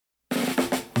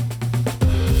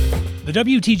The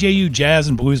WTJU Jazz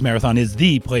and Blues Marathon is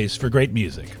the place for great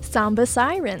music. Samba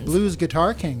Sirens. Blues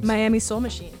Guitar Kings. Miami Soul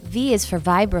Machine. V is for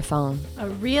vibraphone. A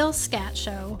real scat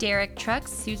show. Derek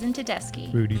Trucks, Susan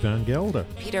Tedeschi. Rudy Van Gelder.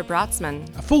 Peter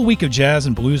Brotzman. A full week of jazz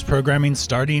and blues programming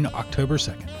starting October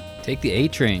 2nd. Take the A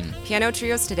train. Piano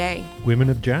trios today. Women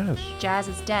of Jazz. Jazz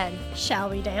is dead. Shall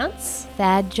we dance?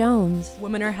 Thad Jones.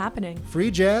 Women Are Happening. Free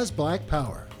Jazz, Black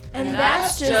Power. And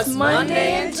that's just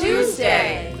Monday and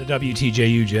Tuesday. The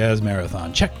WTJU Jazz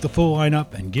Marathon. Check the full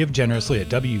lineup and give generously at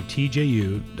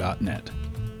WTJU.net.